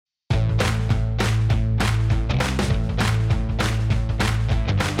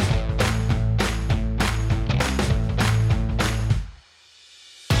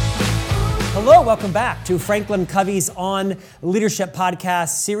Hello, welcome back to Franklin Covey's On Leadership podcast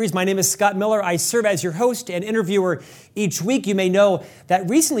series. My name is Scott Miller. I serve as your host and interviewer each week. You may know that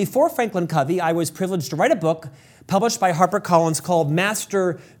recently for Franklin Covey, I was privileged to write a book published by HarperCollins called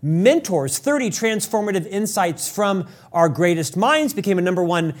Master Mentors, 30 Transformative Insights from Our Greatest Minds. Became a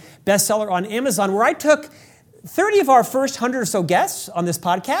 #1 bestseller on Amazon, where I took 30 of our first 100 or so guests on this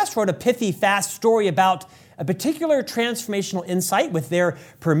podcast, wrote a pithy, fast story about a particular transformational insight with their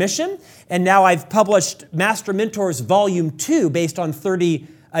permission. And now I've published Master Mentors Volume 2 based on 30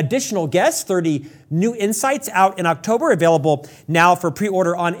 additional guests, 30 new insights out in October, available now for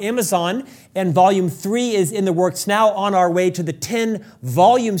pre-order on Amazon. And Volume 3 is in the works now, on our way to the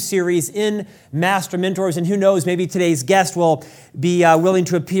 10-volume series in Master Mentors. And who knows, maybe today's guest will be willing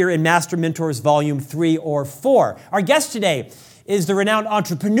to appear in Master Mentors Volume 3 or 4. Our guest today is the renowned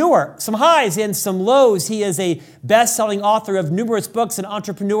entrepreneur. Some highs and some lows. He is a best-selling author of numerous books, an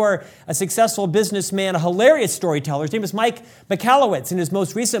entrepreneur, a successful businessman, a hilarious storyteller. His name is Mike Michalowicz, and his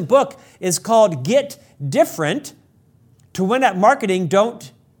most recent book is called Get Different. To win at marketing,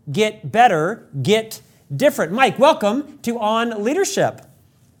 don't get better, get different. Mike, welcome to On Leadership.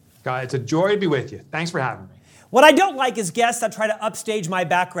 Guy, it's a joy to be with you. Thanks for having me. What I don't like is guests that try to upstage my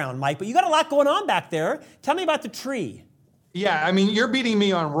background, Mike, but you got a lot going on back there. Tell me about the tree. Yeah, I mean, you're beating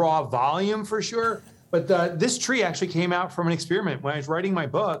me on raw volume for sure, but this tree actually came out from an experiment. When I was writing my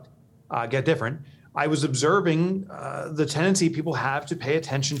book, Get Different, I was observing the tendency people have to pay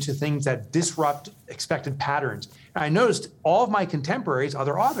attention to things that disrupt expected patterns. And I noticed all of my contemporaries,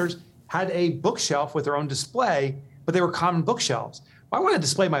 other authors, had a bookshelf with their own display, but they were common bookshelves. I want to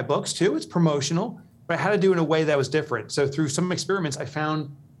display my books too. It's promotional, but I had to do it in a way that was different. So through some experiments, I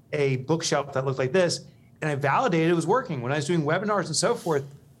found a bookshelf that looked like this, and I validated it was working. When I was doing webinars and so forth,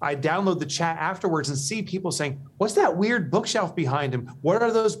 I download the chat afterwards and see people saying, what's that weird bookshelf behind him? What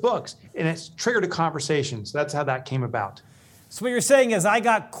are those books? And it's triggered a conversation. So that's how that came about. So what you're saying is I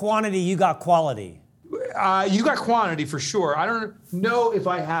got quantity, you got quality. You got quantity for sure. I don't know if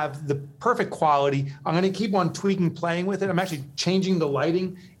I have the perfect quality. I'm going to keep on tweaking, playing with it. I'm actually changing the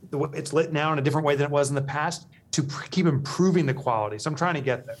lighting. It's lit now in a different way than it was in the past to keep improving the quality. So I'm trying to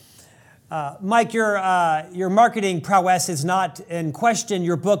get there. Mike, your marketing prowess is not in question.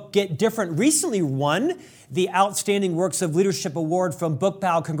 Your book, Get Different, recently won the Outstanding Works of Leadership Award from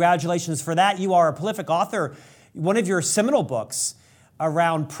BookPal. Congratulations for that. You are a prolific author. One of your seminal books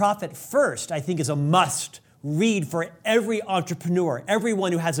around Profit First, I think, is a must read for every entrepreneur,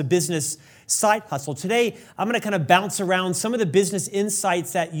 everyone who has a business side hustle. Today, I'm going to kind of bounce around some of the business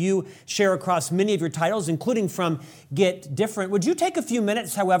insights that you share across many of your titles, including from Get Different. Would you take a few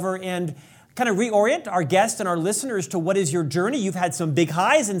minutes, however, and kind of reorient our guests and our listeners to what is your journey? You've had some big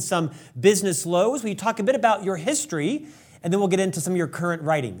highs and some business lows. Will you talk a bit about your history, and then we'll get into some of your current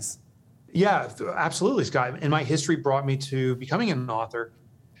writings? Yeah, absolutely, Scott. And my history brought me to becoming an author.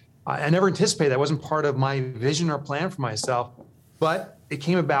 I never anticipated that. Wasn't part of my vision or plan for myself, but it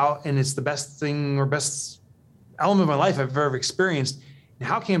came about, and it's the best thing or best element of my life I've ever experienced. And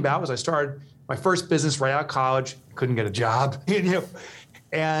how it came about was I started my first business right out of college, couldn't get a job,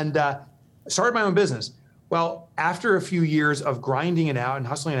 and started my own business. Well, after a few years of grinding it out and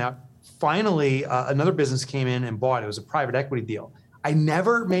hustling it out, finally another business came in and bought it. It was a private equity deal. I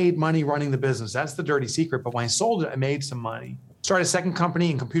never made money running the business. That's the dirty secret. But when I sold it, I made some money. Started a second company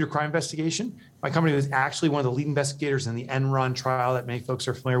in computer crime investigation. My company was actually one of the lead investigators in the Enron trial that many folks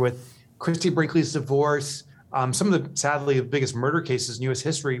are familiar with. Christy Brinkley's divorce, some of the, sadly, the biggest murder cases in U.S.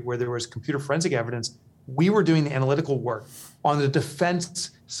 history where there was computer forensic evidence. We were doing the analytical work on the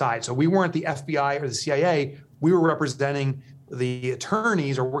defense side. So we weren't the FBI or the CIA. We were representing the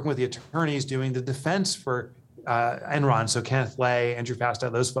attorneys or working with the attorneys doing the defense for Enron. So Kenneth Lay, Andrew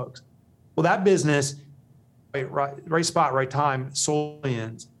Fastow, those folks. Well, that business, right spot, right time, sold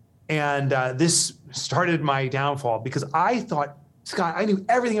millions. And this started my downfall because I thought, Scott, I knew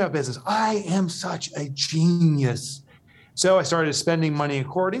everything about business. I am such a genius. So I started spending money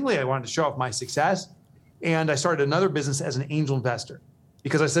accordingly. I wanted to show off my success. And I started another business as an angel investor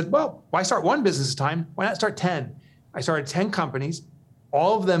because I said, well, why start one business at a time? Why not start 10? I started 10 companies.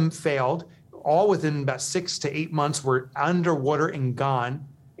 All of them failed. All within about 6 to 8 months were underwater and gone.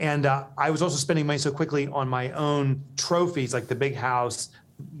 And I was also spending money so quickly on my own trophies, like the big house,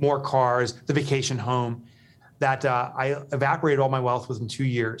 more cars, the vacation home, that I evaporated all my wealth within 2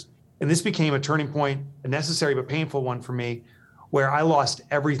 years. And this became a turning point, a necessary but painful one for me, where I lost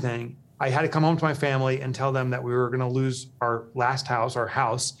everything. I had to come home to my family and tell them that we were going to lose our last house, our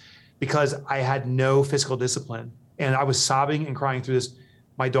house, because I had no fiscal discipline. And I was sobbing and crying through this.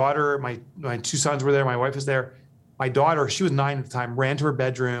 My daughter, my 2 sons were there. My wife was there. My daughter, she was 9 at the time, ran to her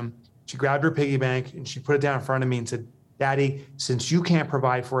bedroom. She grabbed her piggy bank and she put it down in front of me and said, Daddy, since you can't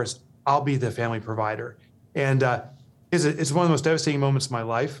provide for us, I'll be the family provider. And it's one of the most devastating moments of my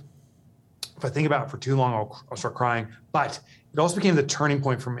life. If I think about it for too long, I'll start crying. But it also became the turning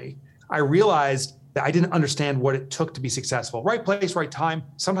point for me. I realized that I didn't understand what it took to be successful. Right place, right time.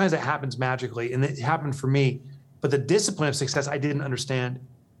 Sometimes it happens magically, and it happened for me. But the discipline of success, I didn't understand.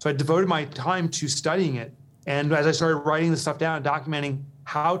 So I devoted my time to studying it. And as I started writing this stuff down and documenting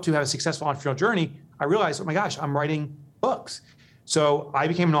how to have a successful entrepreneurial journey, I realized, oh my gosh, I'm writing books. So I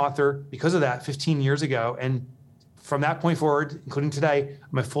became an author because of that 15 years ago. And from that point forward, including today,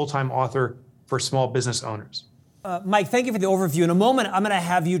 I'm a full-time author for small business owners. Mike, thank you for the overview. In a moment, I'm going to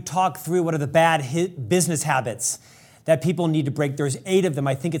have you talk through what are the bad business habits that people need to break. There's 8 of them.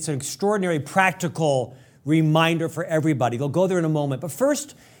 I think it's an extraordinary practical reminder for everybody. They'll go there in a moment. But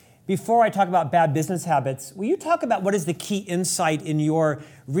first, before I talk about bad business habits, will you talk about what is the key insight in your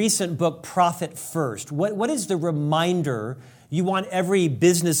recent book, Profit First? What is the reminder you want every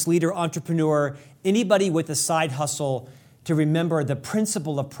business leader, entrepreneur, anybody with a side hustle to remember the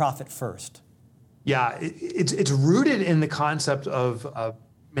principle of profit first? Yeah, it's rooted in the concept of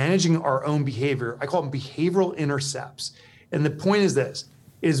managing our own behavior. I call them behavioral intercepts. And the point is this: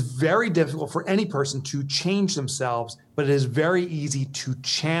 it is very difficult for any person to change themselves, but it is very easy to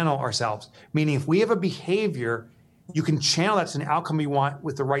channel ourselves. Meaning if we have a behavior, you can channel that to an outcome you want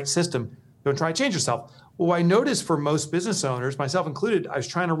with the right system. Don't try to change yourself. Well, I noticed for most business owners, myself included, I was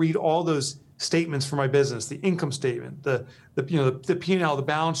trying to read all those statements for my business, the income statement, the P&L, the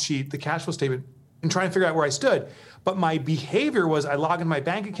balance sheet, the cash flow statement, and trying to figure out where I stood. But my behavior was I log into my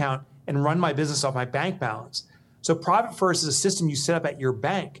bank account and run my business off my bank balance. So Profit First is a system you set up at your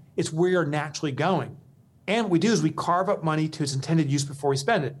bank. It's where you're naturally going. And what we do is we carve up money to its intended use before we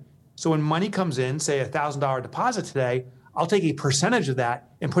spend it. So when money comes in, say a $1,000 deposit today, I'll take a percentage of that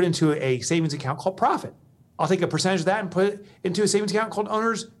and put it into a savings account called Profit. I'll take a percentage of that and put it into a savings account called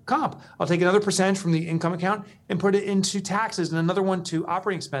Owner's Comp. I'll take another percentage from the income account and put it into taxes and another one to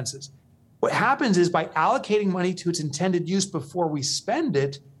operating expenses. What happens is by allocating money to its intended use before we spend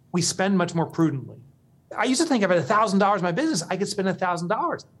it, we spend much more prudently. I used to think if I had $1,000 in my business, I could spend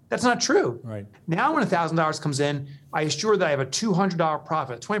 $1,000. That's not true. Right. Now when $1,000 comes in, I assure that I have a $200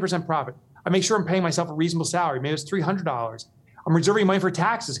 profit, 20% profit. I make sure I'm paying myself a reasonable salary. Maybe it's $300. I'm reserving money for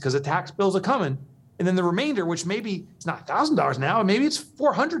taxes because the tax bills are coming. And then the remainder, which maybe it's not $1,000 now, maybe it's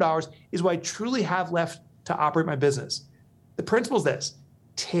 $400, is what I truly have left to operate my business. The principle is this: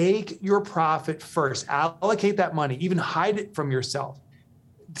 take your profit first, allocate that money, even hide it from yourself.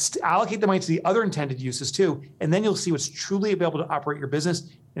 Allocate the money to the other intended uses too, and then you'll see what's truly available to operate your business.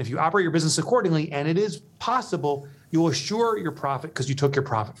 And if you operate your business accordingly, and it is possible, you will assure your profit because you took your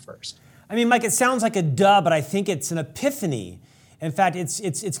profit first. I mean, Mike, it sounds like a duh, but I think it's an epiphany. In fact,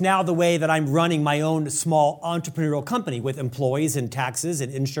 it's now the way that I'm running my own small entrepreneurial company with employees and taxes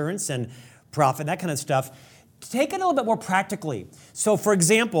and insurance and profit, that kind of stuff. Take it a little bit more practically. So, for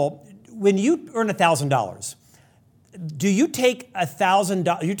example, when you earn $1,000, do you take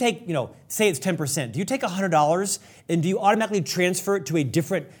 $1,000? You take, say it's 10%. Do you take $100 and do you automatically transfer it to a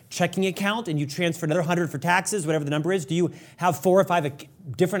different checking account and you transfer another $100 for taxes, whatever the number is? Do you have 4 or 5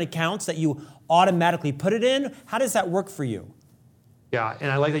 different accounts that you automatically put it in? How does that work for you? Yeah,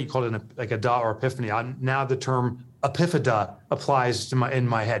 and I like that you called it like a duh or epiphany. Now the term epiphaida applies to in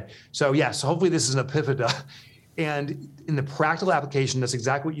my head. So yes, hopefully this is an epiphaida. And in the practical application, that's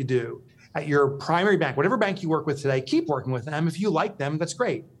exactly what you do. At your primary bank, whatever bank you work with today, keep working with them. If you like them, that's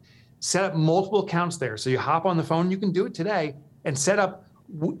great. Set up multiple accounts there. So you hop on the phone, you can do it today, and set up,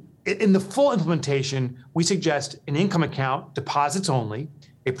 in the full implementation, we suggest an income account, deposits only,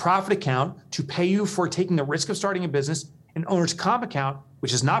 a profit account to pay you for taking the risk of starting a business, an owner's comp account,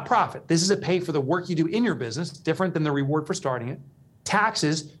 which is not profit. This is a pay for the work you do in your business, different than the reward for starting it.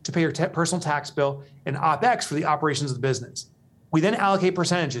 Taxes to pay your personal tax bill, and OpEx for the operations of the business. We then allocate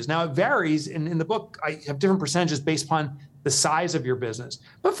percentages. Now it varies. In the book, I have different percentages based upon the size of your business.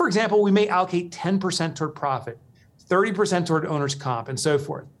 But for example, we may allocate 10% toward profit, 30% toward owner's comp, and so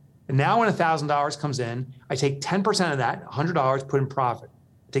forth. And now when $1,000 comes in, I take 10% of that, $100, put in profit.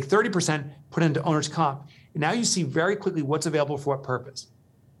 I take 30%, put into owner's comp. And now you see very quickly what's available for what purpose.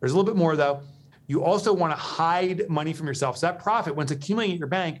 There's a little bit more though. You also want to hide money from yourself. So that profit, when it's accumulating at your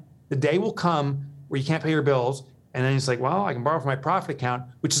bank, the day will come where you can't pay your bills. And then it's like, well, I can borrow from my profit account,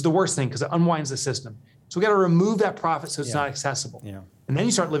 which is the worst thing because it unwinds the system. So we got to remove that profit so it's not accessible. Yeah. And then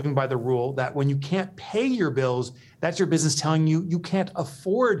you start living by the rule that when you can't pay your bills, that's your business telling you you can't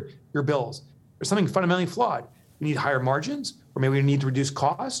afford your bills. There's something fundamentally flawed. We need higher margins, or maybe we need to reduce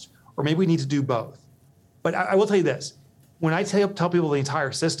cost, or maybe we need to do both. But I will tell you this, when I tell people the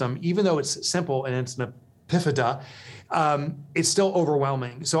entire system, even though it's simple and it's an epiphyta, it's still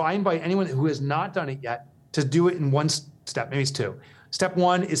overwhelming. So I invite anyone who has not done it yet to do it in one step, maybe it's two. Step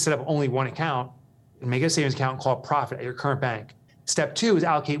one is set up only one account and make a savings account and call it profit at your current bank. Step two is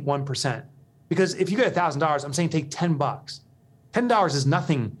allocate 1%. Because if you get $1,000, I'm saying take $10. $10 is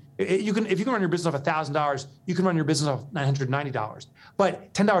nothing. If you can run your business off $1,000, you can run your business off $990.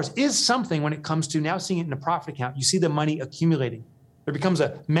 But $10 is something when it comes to now seeing it in a profit account. You see the money accumulating. There becomes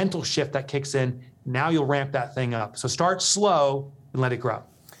a mental shift that kicks in. Now you'll ramp that thing up. So start slow and let it grow.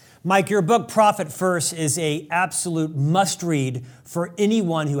 Mike, your book, Profit First, is an absolute must-read for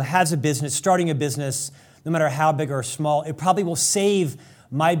anyone who has a business, starting a business, no matter how big or small. It probably will save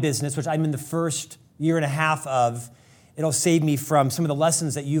my business, which I'm in the first year and a half of. It'll save me from some of the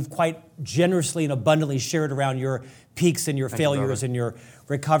lessons that you've quite generously and abundantly shared around your peaks and your failures and your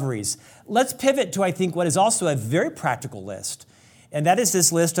recoveries. Let's pivot to, I think, what is also a very practical list. And that is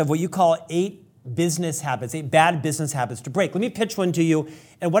this list of what you call 8 business habits, 8 bad business habits to break. Let me pitch one to you.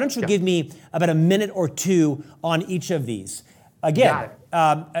 And why don't you give me about a minute or two on each of these? Again,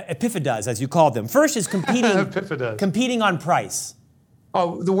 epiphytas, as you called them. First is competing on price.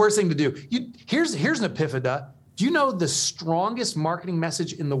 Oh, the worst thing to do. Here's an epiphyta. Do you know the strongest marketing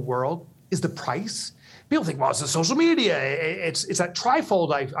message in the world is the price? People think, well, it's the social media. It's that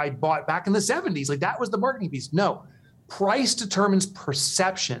trifold I bought back in the 70s. Like that was the marketing piece. No, price determines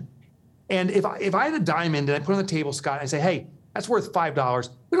perception. And if I had a diamond and I put it on the table, Scott, and I say, hey, that's worth $5.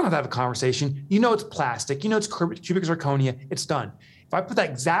 We don't have to have a conversation. You know it's plastic. You know it's cubic zirconia. It's done. If I put that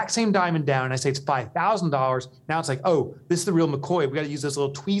exact same diamond down and I say it's $5,000, now it's like, oh, this is the real McCoy. We got to use those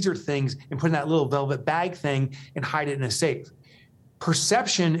little tweezer things and put in that little velvet bag thing and hide it in a safe.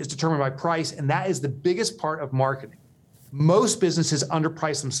 Perception is determined by price, and that is the biggest part of marketing. Most businesses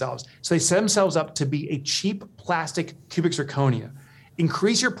underprice themselves. So they set themselves up to be a cheap plastic cubic zirconia.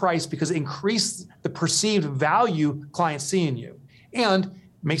 Increase your price because it increases the perceived value clients see in you and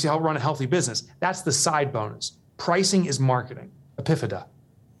makes you help run a healthy business. That's the side bonus. Pricing is marketing. Epiphyta.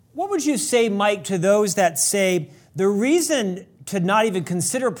 What would you say, Mike, to those that say the reason to not even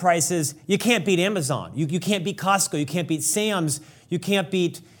consider prices, you can't beat Amazon, you can't beat Costco, you can't beat Sam's, you can't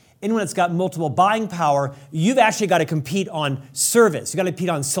beat anyone that's got multiple buying power. You've actually got to compete on service. You got to compete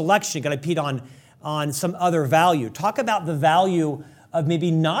on selection. You got to compete on some other value. Talk about the value of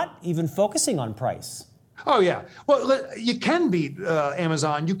maybe not even focusing on price. Oh, yeah. Well, you can beat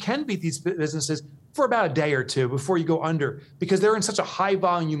Amazon. You can beat these businesses for about a day or two before you go under, because they're in such a high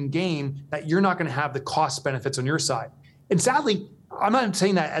volume game that you're not going to have the cost benefits on your side. And sadly, I'm not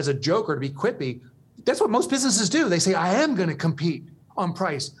saying that as a joke or to be quippy. That's what most businesses do. They say, I am going to compete on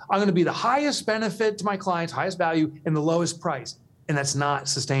price. I'm going to be the highest benefit to my clients, highest value, and the lowest price. And that's not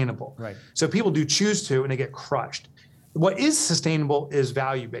sustainable. Right. So people do choose to, and they get crushed. What is sustainable is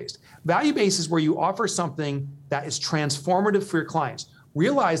value-based. Value-based is where you offer something that is transformative for your clients.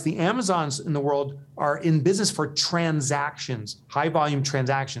 Realize the Amazons in the world are in business for transactions, high volume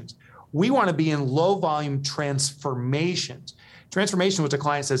transactions. We want to be in low volume transformations. Transformation was a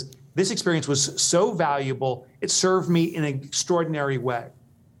client says, this experience was so valuable, it served me in an extraordinary way.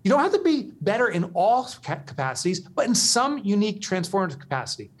 You don't have to be better in all capacities, but in some unique transformative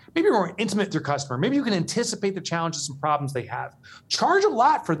capacity. Maybe you're more intimate with your customer. Maybe you can anticipate the challenges and problems they have. Charge a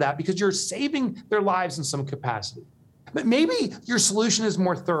lot for that because you're saving their lives in some capacity. But maybe your solution is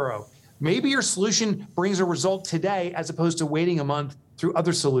more thorough. Maybe your solution brings a result today as opposed to waiting a month through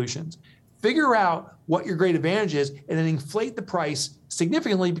other solutions. Figure out what your great advantage is and then inflate the price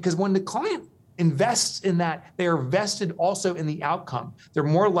significantly, because when the client invests in that, they are vested also in the outcome. They're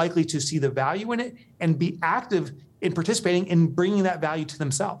more likely to see the value in it and be active in participating in bringing that value to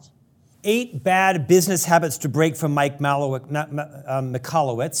themselves. 8 bad business habits to break from Mike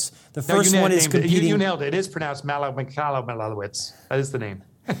Michalowicz. The first one is competing. You nailed it. It is pronounced Michalowicz. That is the name.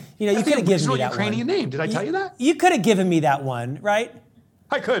 You know, you could have given me that Ukrainian name. Did I tell you that? You could have given me that one, right?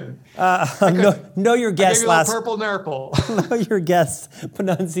 I couldn't. Know your guest last. Purple nurple. Know your guest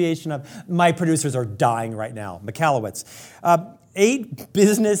pronunciation of. My producers are dying right now. Michalowicz. 8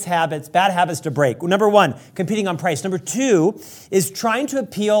 business habits, bad habits to break. Number 1, competing on price. Number 2 is trying to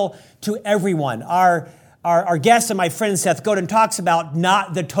appeal to everyone. Our guest and my friend Seth Godin talks about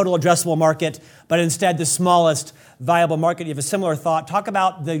not the total addressable market, but instead the smallest viable market. You have a similar thought. Talk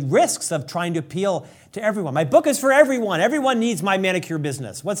about the risks of trying to appeal to everyone. My book is for everyone. Everyone needs my manicure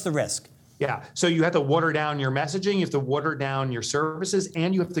business. What's the risk? Yeah. So you have to water down your messaging, you have to water down your services,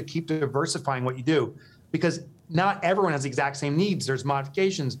 and you have to keep diversifying what you do, because not everyone has the exact same needs. There's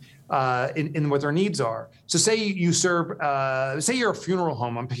modifications in what their needs are. So say you serve, say you're a funeral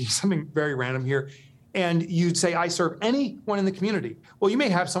home. I'm picking something very random here. and you'd say, I serve anyone in the community. Well, you may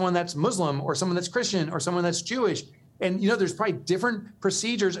have someone that's Muslim or someone that's Christian or someone that's Jewish. And there's probably different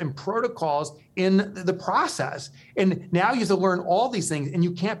procedures and protocols in the process. And now you have to learn all these things and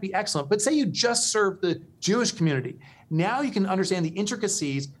you can't be excellent. But say you just serve the Jewish community. Now you can understand the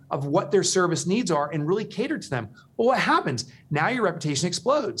intricacies of what their service needs are and really cater to them. Well, what happens? Now your reputation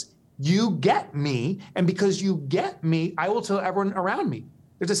explodes. You get me. And because you get me, I will tell everyone around me.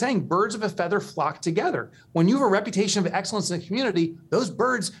 There's a saying, birds of a feather flock together. When you have a reputation of excellence in the community, those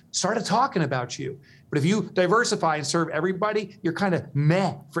birds started talking about you. But if you diversify and serve everybody, you're kind of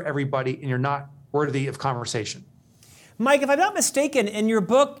meh for everybody and you're not worthy of conversation. Mike, if I'm not mistaken, in your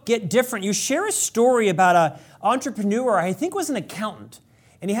book, Get Different, you share a story about an entrepreneur, I think was an accountant,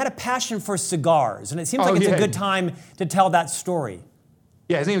 and he had a passion for cigars. And it seems like it's a good time to tell that story.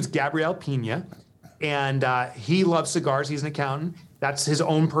 Yeah, his name is Gabriel Pena, and he loves cigars. He's an accountant. That's his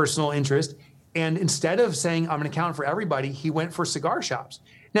own personal interest. And instead of saying, I'm an accountant for everybody, he went for cigar shops.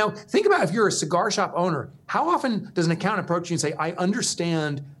 Now, think about if you're a cigar shop owner, how often does an accountant approach you and say, I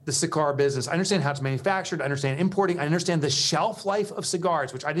understand the cigar business. I understand how it's manufactured. I understand importing. I understand the shelf life of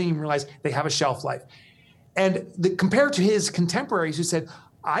cigars, which I didn't even realize they have a shelf life. And compared to his contemporaries who said,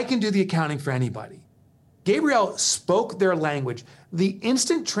 I can do the accounting for anybody. Gabriel spoke their language. The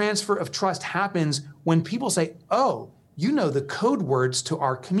instant transfer of trust happens when people say, oh, you know the code words to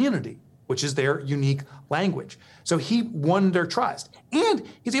our community, which is their unique language. So he won their trust. And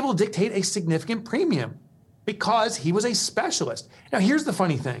he's able to dictate a significant premium because he was a specialist. Now, here's the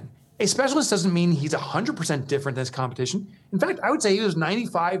funny thing. A specialist doesn't mean he's 100% different than his competition. In fact, I would say he was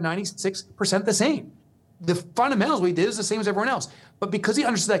 95, 96% the same. The fundamentals what he did is the same as everyone else. But because he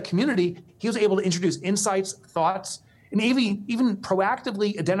understood that community, he was able to introduce insights, thoughts, and even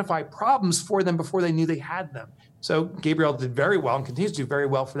proactively identify problems for them before they knew they had them. So Gabriel did very well and continues to do very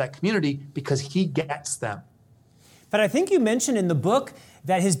well for that community because he gets them. But I think you mentioned in the book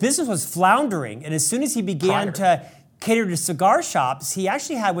that his business was floundering. And as soon as he began to cater to cigar shops, he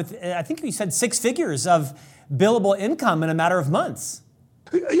actually had, I think you said 6 figures of billable income in a matter of months.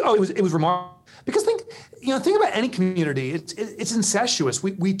 Oh, it was remarkable. Because think about any community. It's incestuous.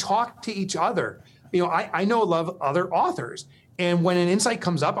 We talk to each other. I know a lot of other authors. And when an insight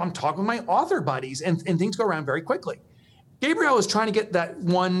comes up, I'm talking with my author buddies and things go around very quickly. Gabriel was trying to get that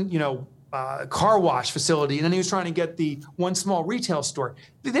one, car wash facility, and then he was trying to get the one small retail store.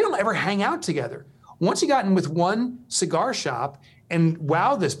 They don't ever hang out together. Once he got in with one cigar shop and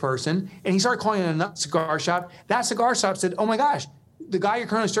wowed this person, and he started calling it another cigar shop, that cigar shop said, oh my gosh, the guy you're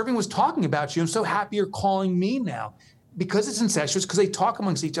currently serving was talking about you. I'm so happy you're calling me now. Because it's incestuous, because they talk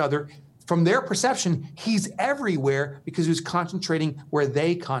amongst each other, from their perception, he's everywhere because he was concentrating where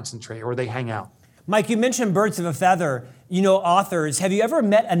they concentrate or they hang out. Mike, you mentioned birds of a feather, authors. Have you ever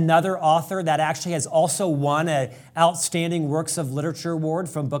met another author that actually has also won an Outstanding Works of Literature award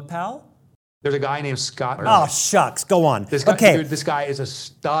from BookPal? There's a guy named Scott. Oh, shucks. Go on. This guy is a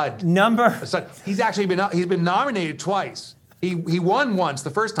stud. He's actually been nominated twice. He won once,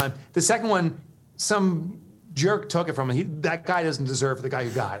 the first time. The second one, some jerk took it from him. That guy doesn't deserve the guy who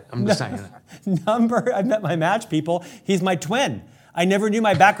got it. I'm just saying that. I've met my match people. He's my twin. I never knew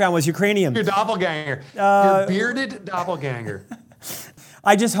my background was Ukrainian. Your doppelganger. Your bearded doppelganger.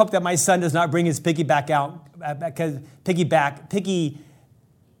 I just hope that my son does not bring his piggy bank out because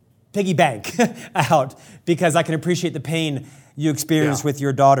I can appreciate the pain you experience with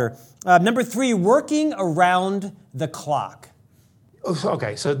your daughter. Number 3, working around the clock.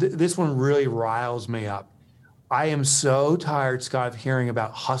 Okay, so this one really riles me up. I am so tired, Scott, of hearing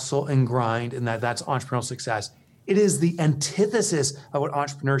about hustle and grind and that's entrepreneurial success. It is the antithesis of what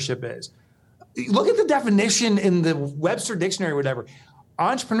entrepreneurship is. Look at the definition in the Webster Dictionary or whatever.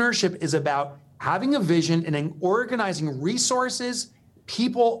 Entrepreneurship is about having a vision and then organizing resources,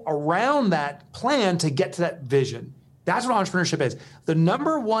 people around that plan to get to that vision. That's what entrepreneurship is. The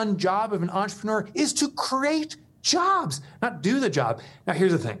number one job of an entrepreneur is to create jobs, not do the job. Now,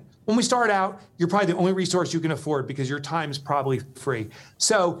 here's the thing. When we start out, you're probably the only resource you can afford because your time is probably free.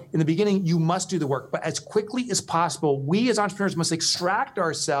 So in the beginning, you must do the work. But as quickly as possible, we as entrepreneurs must extract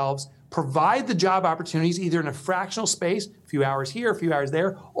ourselves, provide the job opportunities, either in a fractional space, a few hours here, a few hours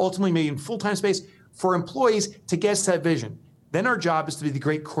there, ultimately maybe in full-time space for employees to get to that vision. Then our job is to be the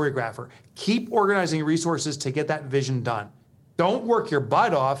great choreographer. Keep organizing resources to get that vision done. Don't work your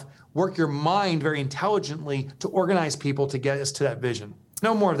butt off, work your mind very intelligently to organize people to get us to that vision.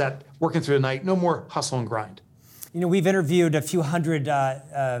 No more of that working through the night, no more hustle and grind. We've interviewed a few hundred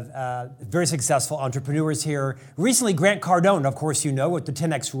very successful entrepreneurs here. Recently, Grant Cardone, of course, with the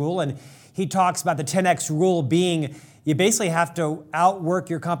 10X rule, and he talks about the 10X rule being you basically have to outwork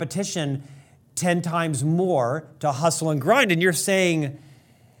your competition 10 times more to hustle and grind. And you're saying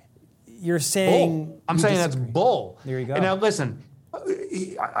bull. I'm saying that's bull. There you go. And now listen,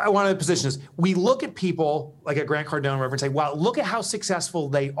 I want to position this. We look at people like a Grant Cardone and say, wow, look at how successful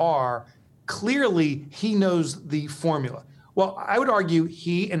they are. Clearly, he knows the formula. Well, I would argue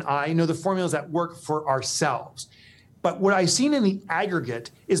he and I know the formulas that work for ourselves. But what I've seen in the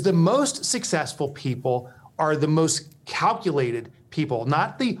aggregate is the most successful people are the most calculated people,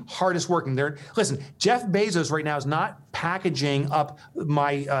 not the hardest working. Listen, Jeff Bezos right now is not packaging up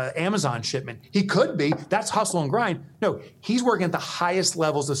my Amazon shipment. He could be. That's hustle and grind. No, he's working at the highest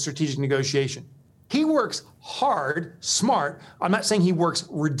levels of strategic negotiation. He works hard, smart. I'm not saying he works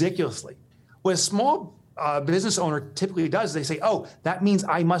ridiculously. What a small business owner typically does is they say, oh, that means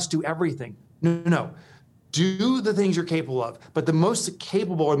I must do everything. No. Do the things you're capable of. But the most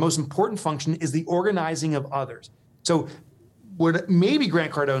capable or most important function is the organizing of others. So what maybe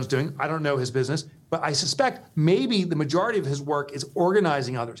Grant Cardone's doing, I don't know his business, but I suspect maybe the majority of his work is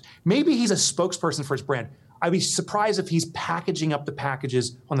organizing others. Maybe he's a spokesperson for his brand. I'd be surprised if he's packaging up the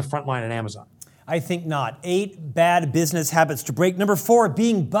packages on the front line at Amazon. I think not. 8 bad business habits to break. Number 4,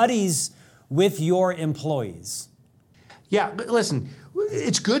 being buddies with your employees. Yeah, listen,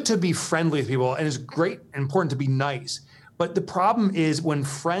 it's good to be friendly with people, and it's great and important to be nice. But the problem is when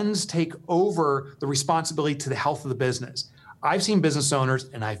friends take over the responsibility to the health of the business. I've seen business owners,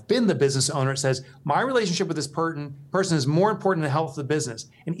 and I've been the business owner that says, my relationship with this person is more important than the health of the business.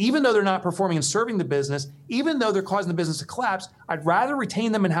 And even though they're not performing and serving the business, even though they're causing the business to collapse, I'd rather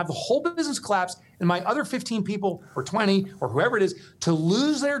retain them and have the whole business collapse and my other 15 people or 20 or whoever it is to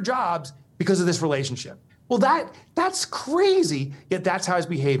lose their jobs because of this relationship. Well, that's crazy, yet that's how he's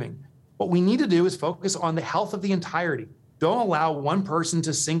behaving. What we need to do is focus on the health of the entirety. Don't allow one person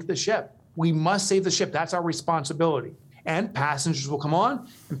to sink the ship. We must save the ship. That's our responsibility. And passengers will come on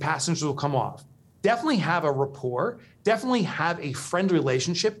and passengers will come off. Definitely have a rapport, definitely have a friendly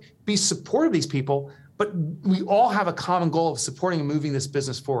relationship, be supportive of these people, but we all have a common goal of supporting and moving this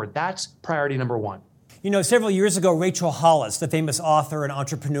business forward. That's priority number 1. You know, several years ago, Rachel Hollis, the famous author and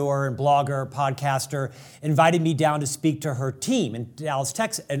entrepreneur and blogger, podcaster, invited me down to speak to her team in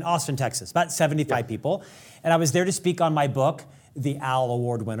Austin, Texas, about 75 people. And I was there to speak on my book, the Al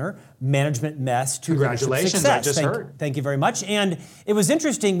Award winner, Management Mess to Congratulations, Success. I just heard. Thank you very much. And it was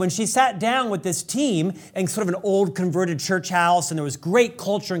interesting when she sat down with this team in sort of an old converted church house, and there was great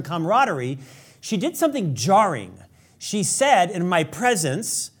culture and camaraderie, she did something jarring. She said in my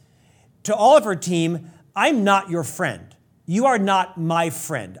presence to all of her team, I'm not your friend. You are not my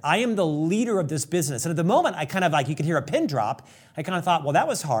friend. I am the leader of this business. And at the moment, I kind of you could hear a pin drop. I kind of thought, well, that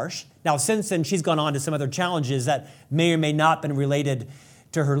was harsh. Now, since then, she's gone on to some other challenges that may or may not have been related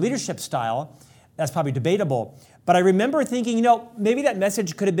to her leadership style. That's probably debatable. But I remember thinking, maybe that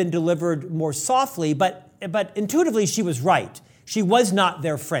message could have been delivered more softly, but intuitively, she was right. She was not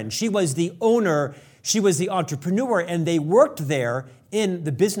their friend. She was the owner. She was the entrepreneur, and they worked there in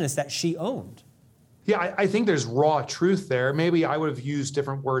the business that she owned. Yeah, I think there's raw truth there. Maybe I would have used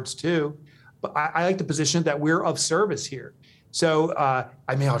different words too, but I like the position that we're of service here. So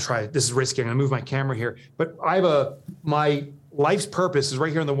I'll try it. This is risky. I'm going to move my camera here, but my life's purpose is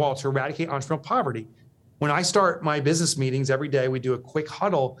right here on the wall to eradicate entrepreneurial poverty. When I start my business meetings every day, we do a quick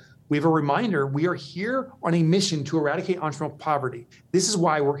huddle. We have a reminder. We are here on a mission to eradicate entrepreneurial poverty. This is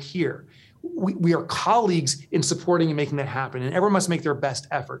why we're here. We are colleagues in supporting and making that happen, and everyone must make their best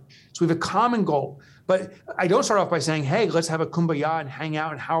effort. So we have a common goal. But I don't start off by saying, hey, let's have a kumbaya and hang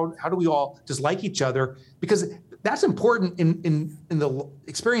out, and how do we all just like each other? Because that's important in the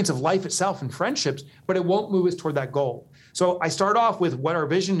experience of life itself and friendships, but it won't move us toward that goal. So I start off with what our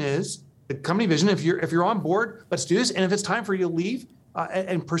vision is, the company vision. If you're on board, let's do this. And if it's time for you to leave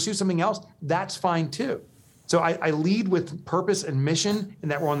and pursue something else, that's fine too. So I lead with purpose and mission,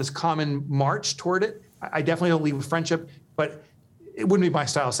 and that we're on this common march toward it. I definitely don't lead with friendship, but it wouldn't be my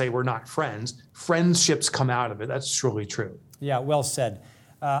style to say we're not friends. Friendships come out of it. That's truly true. Yeah, well said.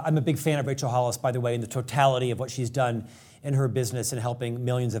 I'm a big fan of Rachel Hollis, by the way, and the totality of what she's done in her business and helping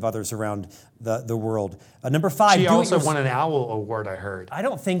millions of others around the world. Number 5. She also won an Owl Award, I heard. I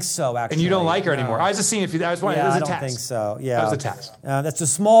don't think so, actually. And you don't like her anymore. I was just seeing if you. I was wondering. It was a test. I don't think so. Yeah, that was a test. That's a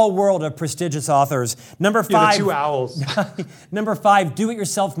small world of prestigious authors. Number 5. The 2 owls. Number 5.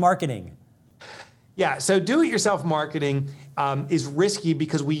 Do-it-yourself marketing. Yeah. So do-it-yourself marketing is risky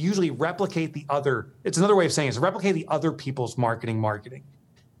because we usually replicate the other. It's another way of saying it, is replicate the other people's marketing.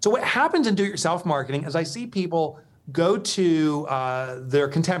 So what happens in do-it-yourself marketing is I see people go to their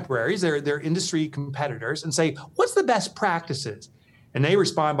contemporaries, their industry competitors, and say, what's the best practices? And they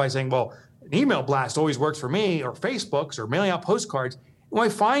respond by saying, well, an email blast always works for me, or Facebook's, or mailing out postcards. And what I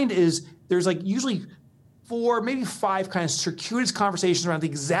find is there's like usually 4, maybe 5 kind of circuitous conversations around the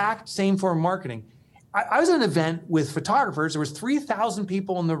exact same form of marketing. I was at an event with photographers. There was 3,000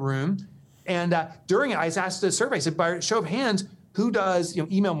 people in the room. And during it, I was asked a survey. I said, by show of hands, who does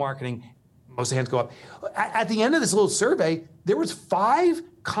email marketing? Most of the hands go up. At the end of this little survey, there was 5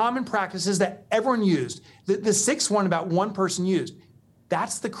 common practices that everyone used. The 6th one about one person used.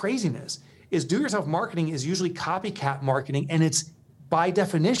 That's the craziness, is do-it-yourself marketing is usually copycat marketing, and it's by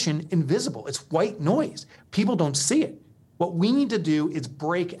definition invisible. It's white noise. People don't see it. What we need to do is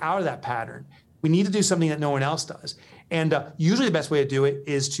break out of that pattern. We need to do something that no one else does. And usually the best way to do it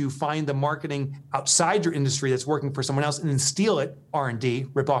is to find the marketing outside your industry that's working for someone else and then steal it, R&D,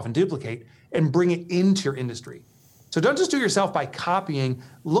 rip off and duplicate, and bring it into your industry. So don't just do it yourself by copying.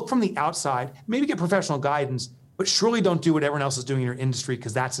 Look from the outside, maybe get professional guidance, but surely don't do what everyone else is doing in your industry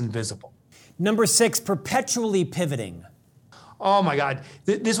because that's invisible. Number 6, perpetually pivoting. Oh my God.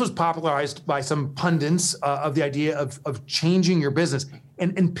 This was popularized by some pundits of the idea of changing your business.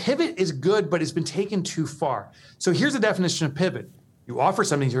 And pivot is good, but it's been taken too far. So here's the definition of pivot. You offer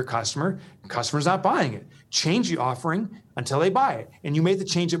something to your customer, the customer's not buying it. Change the offering until they buy it. And you made the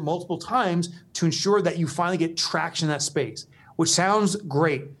change it multiple times to ensure that you finally get traction in that space, which sounds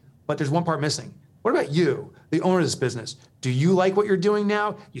great, but there's one part missing. What about you, the owner of this business? Do you like what you're doing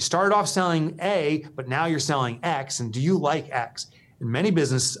now? You started off selling A, but now you're selling X, and do you like X? And many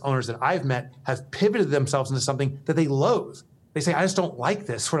business owners that I've met have pivoted themselves into something that they loathe. They say, I just don't like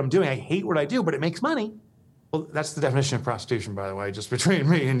this, what I'm doing. I hate what I do, but it makes money. Well, that's the definition of prostitution, by the way, just between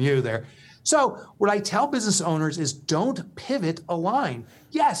me and you there. So what I tell business owners is don't pivot, align.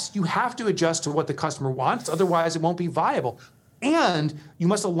 Yes, you have to adjust to what the customer wants, otherwise it won't be viable. And you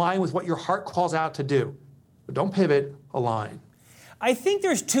must align with what your heart calls out to do. But don't pivot, align. I think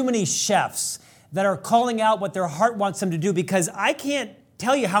there's too many chefs that are calling out what their heart wants them to do, because I can't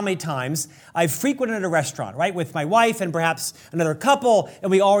tell you how many times I've frequented a restaurant, right, with my wife and perhaps another couple,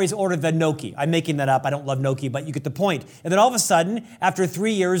 and we always order the gnocchi. I'm making that up. I don't love gnocchi, but you get the point. And then all of a sudden, after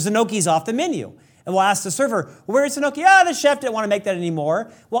 3 years, the gnocchi's off the menu. And we'll ask the server, where's the gnocchi? The chef didn't want to make that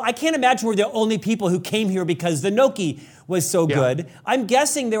anymore. Well, I can't imagine we're the only people who came here because the gnocchi was so good. I'm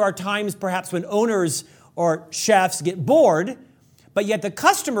guessing there are times perhaps when owners or chefs get bored, but yet the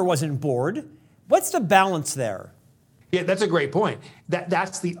customer wasn't bored. What's the balance there? Yeah, that's a great point.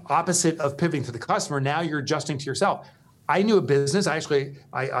 That's the opposite of pivoting to the customer. Now you're adjusting to yourself. I knew a business. I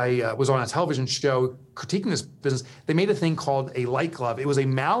was on a television show critiquing this business. They made a thing called a light glove. It was a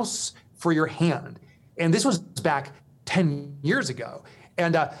mouse for your hand. And this was back 10 years ago.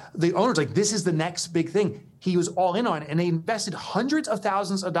 And the owner's like, this is the next big thing. He was all in on it. And they invested hundreds of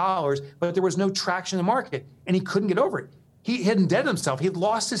thousands of dollars, but there was no traction in the market. And he couldn't get over it. He had indebted himself. He had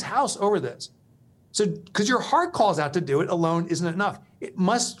lost his house over this. So, because your heart calls out to do it alone isn't enough. It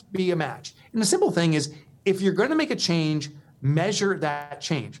must be a match. And the simple thing is, if you're going to make a change, measure that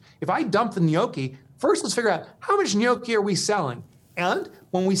change. If I dump the gnocchi, first let's figure out how much gnocchi are we selling? And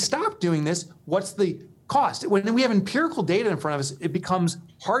when we stop doing this, what's the cost? When we have empirical data in front of us, it becomes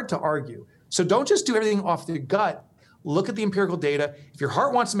hard to argue. So don't just do everything off the gut. Look at the empirical data. If your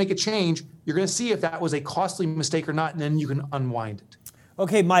heart wants to make a change, you're going to see if that was a costly mistake or not, and then you can unwind it.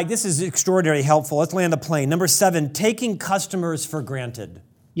 Okay, Mike, this is extraordinarily helpful. Let's land the plane. Number 7, taking customers for granted.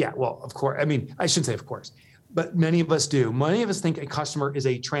 Yeah, well, of course. I mean, I shouldn't say of course, but many of us do. Many of us think a customer is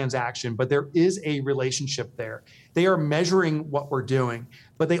a transaction, but there is a relationship there. They are measuring what we're doing,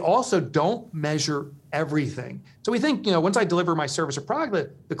 but they also don't measure everything. So we think, once I deliver my service or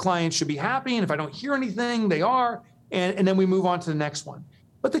product, the client should be happy. And if I don't hear anything, they are. And then we move on to the next one.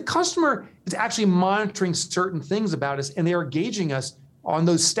 But the customer is actually monitoring certain things about us, and they are gauging us on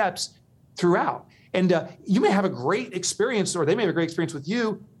those steps throughout. And you may have a great experience, or they may have a great experience with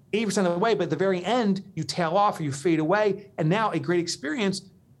you 80% of the way, but at the very end, you tail off or you fade away. And now a great experience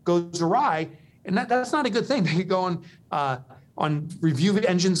goes awry. And that's not a good thing. They could go on review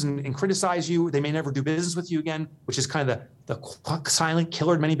engines and criticize you. They may never do business with you again, which is kind of the silent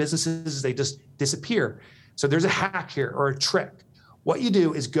killer in many businesses. They just disappear. So there's a hack here or a trick. What you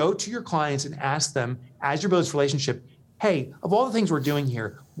do is go to your clients and ask them, as you build this relationship, hey, of all the things we're doing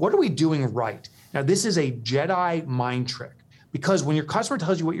here, what are we doing right? Now, this is a Jedi mind trick, because when your customer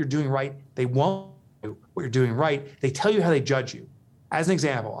tells you what you're doing right, they won't do what you're doing right. They tell you how they judge you. As an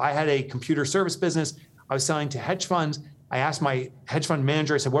example, I had a computer service business. I was selling to hedge funds. I asked my hedge fund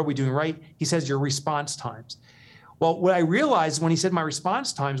manager, I said, what are we doing right? He says, your response times. Well, what I realized when he said my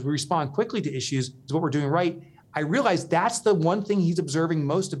response times, we respond quickly to issues, is what we're doing right. I realized that's the one thing he's observing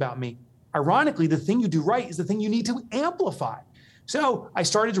most about me. Ironically, the thing you do right is the thing you need to amplify. So I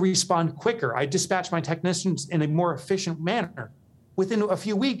started to respond quicker. I dispatched my technicians in a more efficient manner, within a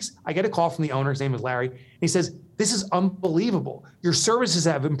few weeks, I get a call from the owner. His name is Larry. And he says, this is unbelievable. Your services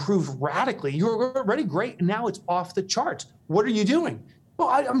have improved radically. You're already great, and now it's off the charts. What are you doing? Well,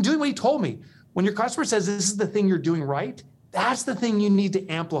 I'm doing what he told me. When your customer says this is the thing you're doing right, that's the thing you need to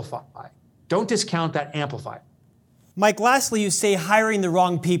amplify. Don't discount that, amplify. Mike, lastly, you say hiring the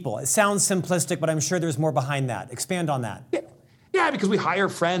wrong people. It sounds simplistic, but I'm sure there's more behind that. Expand on that. Yeah, because we hire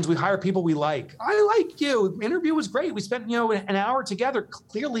friends, we hire people we like. I like you. Interview was great. We spent, an hour together.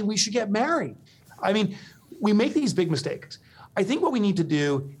 Clearly, we should get married. I mean, we make these big mistakes. I think what we need to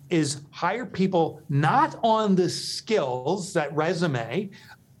do is hire people not on the skills, that resume,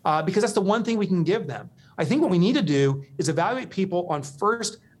 because that's the one thing we can give them. I think what we need to do is evaluate people on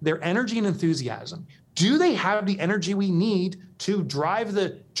first their energy and enthusiasm. Do they have the energy we need to drive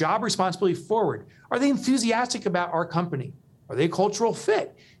the job responsibility forward? Are they enthusiastic about our company? Are they a cultural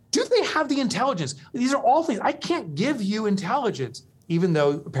fit? Do they have the intelligence? These are all things. I can't give you intelligence, even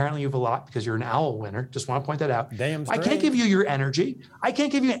though apparently you have a lot because you're an OWL winner. Just want to point that out. Damn straight. I can't give you your energy. I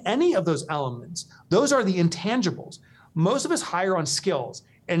can't give you any of those elements. Those are the intangibles. Most of us hire on skills.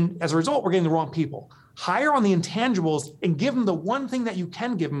 And as a result, we're getting the wrong people. Hire on the intangibles and give them the one thing that you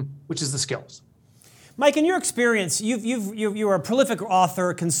can give them, which is the skills. Mike, in your experience, you're a prolific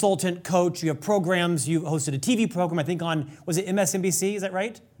author, consultant, coach. You have programs. You hosted a TV program, I think, on, was it MSNBC? Is that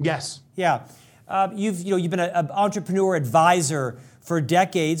right? Yes. Yeah. You've been an entrepreneur advisor for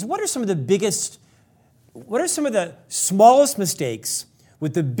decades. What are some of the smallest mistakes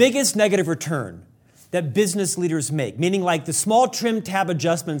with the biggest negative return that business leaders make? Meaning like the small trim tab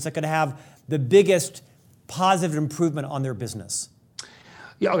adjustments that could have the biggest positive improvement on their business.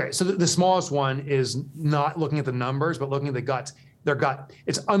 Yeah, okay. So the smallest one is not looking at the numbers, but looking at their gut.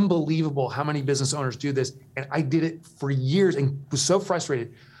 It's unbelievable how many business owners do this. And I did it for years and was so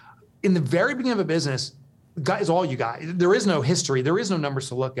frustrated. In the very beginning of a business, gut is all you got. There is no history. There is no numbers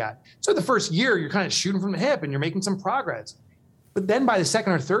to look at. So the first year, you're kind of shooting from the hip and you're making some progress. But then by the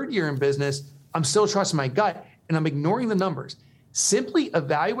second or third year in business, I'm still trusting my gut and I'm ignoring the numbers. Simply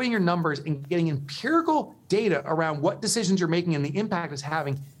evaluating your numbers and getting empirical data around what decisions you're making and the impact it's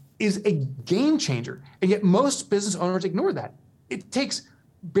having is a game changer. And yet most business owners ignore that. It takes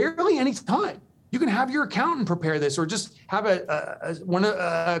barely any time. You can have your accountant prepare this or just have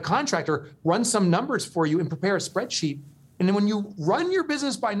a contractor run some numbers for you and prepare a spreadsheet. And then when you run your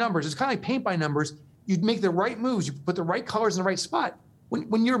business by numbers, it's kind of like paint by numbers, you make the right moves, you put the right colors in the right spot.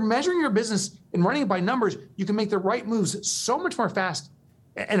 When you're measuring your business and running it by numbers, you can make the right moves so much more fast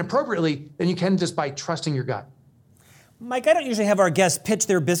and appropriately than you can just by trusting your gut. Mike, I don't usually have our guests pitch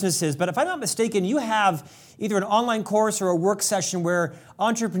their businesses, but if I'm not mistaken, you have either an online course or a work session where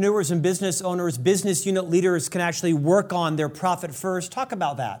entrepreneurs and business owners, business unit leaders can actually work on their profit first. Talk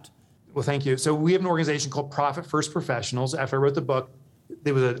about that. Well, thank you. So we have an organization called Profit First Professionals. After I wrote the book,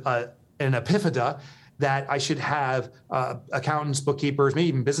 there was an epiphany that I should have accountants, bookkeepers, maybe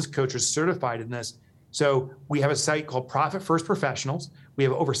even business coaches certified in this. So we have a site called Profit First Professionals. We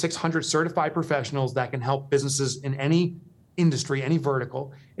have over 600 certified professionals that can help businesses in any industry, any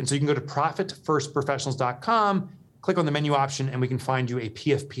vertical. And so you can go to profitfirstprofessionals.com, click on the menu option, and we can find you a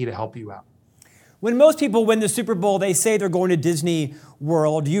PFP to help you out. When most people win the Super Bowl, they say they're going to Disney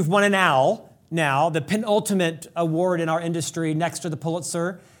World. You've won an OWL now, the penultimate award in our industry next to the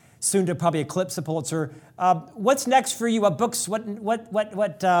Pulitzer, soon to probably eclipse the Pulitzer. What's next for you? What books,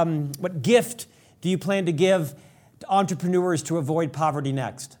 what gift do you plan to give to entrepreneurs to avoid poverty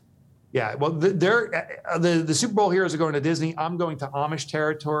next? Yeah, well, the Super Bowl heroes are going to Disney. I'm going to Amish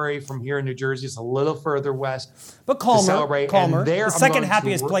territory from here in New Jersey. It's a little further west. But calmer, to celebrate. calmer. And there the second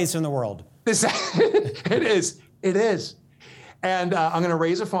happiest place in the world. It is. And I'm going to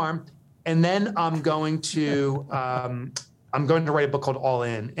raise a farm, and then I'm going to write a book called All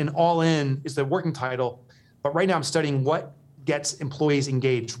In. And All In is the working title, but right now I'm studying what gets employees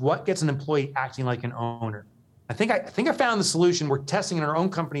engaged, what gets an employee acting like an owner. I think I found the solution. We're testing in our own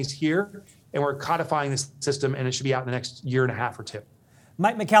companies here, and we're codifying this system, and it should be out in the next year and a half or two.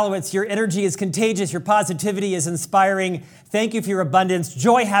 Mike Michalowicz, your energy is contagious. Your positivity is inspiring. Thank you for your abundance.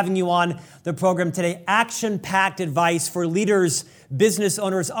 Joy having you on the program today. Action-packed advice for leaders, business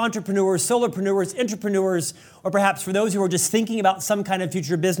owners, entrepreneurs, solopreneurs, entrepreneurs, or perhaps for those who are just thinking about some kind of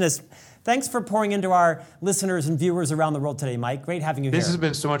future business. Thanks for pouring into our listeners and viewers around the world today, Mike. Great having you here. This has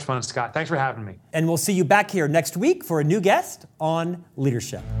been so much fun, Scott. Thanks for having me. And we'll see you back here next week for a new guest on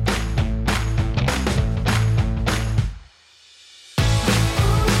leadership.